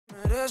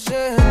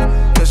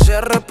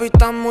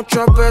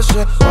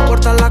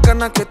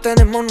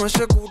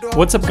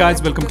What's up guys,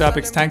 welcome to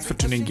Apex. Thanks for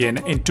tuning in.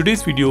 In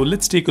today's video,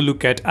 let's take a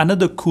look at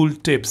another cool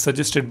tip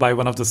suggested by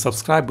one of the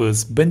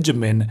subscribers,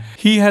 Benjamin.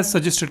 He has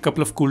suggested a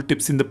couple of cool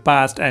tips in the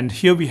past, and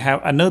here we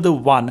have another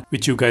one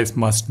which you guys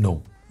must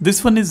know.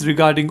 This one is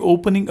regarding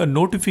opening a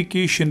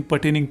notification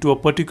pertaining to a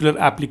particular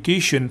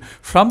application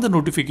from the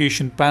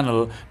notification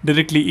panel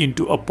directly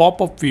into a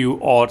pop-up view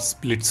or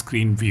split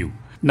screen view.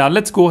 Now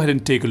let's go ahead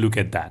and take a look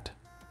at that.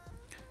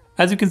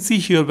 As you can see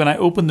here, when I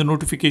open the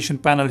notification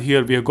panel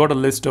here, we have got a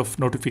list of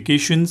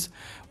notifications.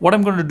 What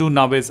I'm going to do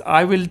now is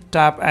I will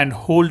tap and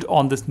hold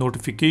on this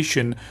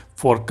notification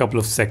for a couple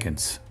of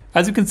seconds.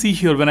 As you can see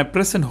here, when I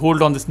press and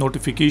hold on this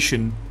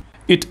notification,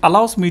 it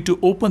allows me to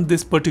open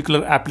this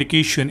particular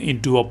application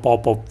into a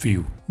pop-up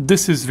view.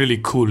 This is really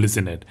cool,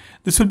 isn't it?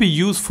 This will be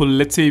useful,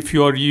 let's say if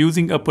you are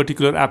using a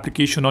particular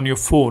application on your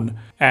phone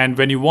and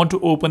when you want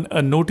to open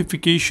a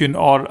notification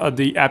or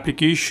the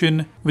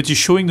application which is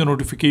showing the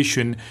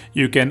notification,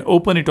 you can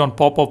open it on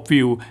pop-up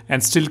view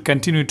and still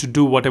continue to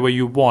do whatever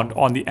you want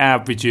on the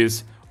app which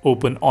is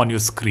open on your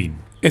screen.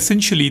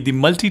 Essentially, the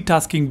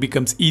multitasking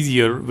becomes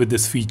easier with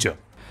this feature.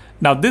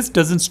 Now this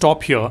doesn't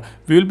stop here.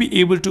 We will be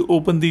able to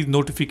open these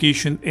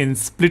notifications in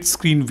split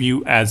screen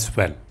view as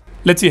well.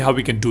 Let's see how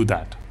we can do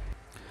that.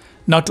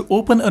 Now to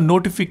open a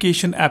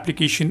notification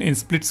application in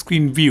split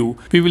screen view,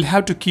 we will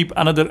have to keep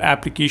another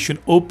application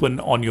open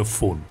on your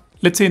phone.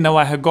 Let's say now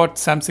I have got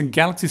Samsung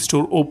Galaxy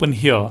Store open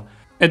here.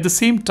 At the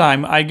same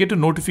time, I get a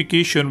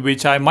notification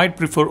which I might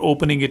prefer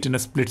opening it in a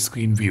split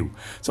screen view.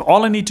 So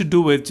all I need to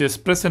do is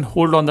just press and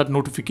hold on that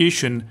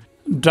notification,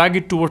 drag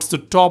it towards the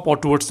top or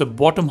towards the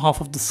bottom half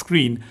of the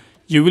screen.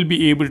 You will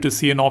be able to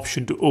see an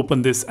option to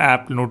open this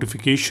app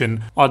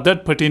notification or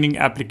that pertaining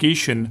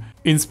application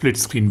in split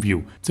screen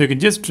view. So you can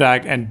just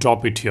drag and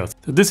drop it here.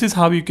 So this is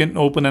how you can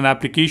open an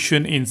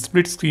application in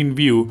split screen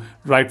view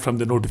right from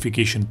the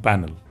notification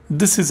panel.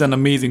 This is an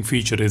amazing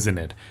feature, isn't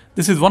it?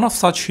 This is one of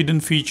such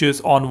hidden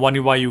features on One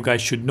UI you guys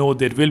should know.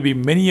 There will be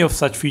many of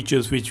such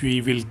features which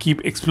we will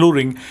keep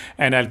exploring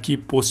and I'll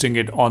keep posting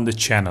it on the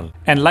channel.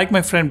 And like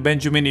my friend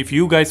Benjamin, if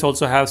you guys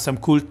also have some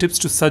cool tips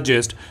to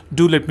suggest,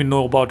 do let me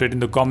know about it in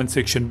the comment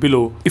section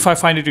below. If I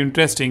find it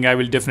interesting, I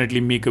will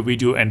definitely make a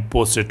video and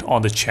post it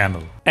on the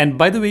channel. And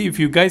by the way, if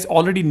you guys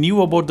already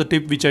knew about the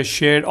tip which I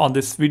shared on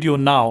this video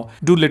now,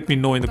 do let me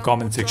know in the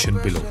comment section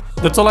below.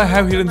 That's all I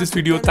have here in this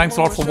video. Thanks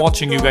a lot for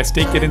watching. You guys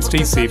take care and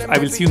stay safe. I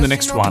will see you in the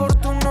next one.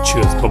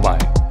 Cheers. Bye bye.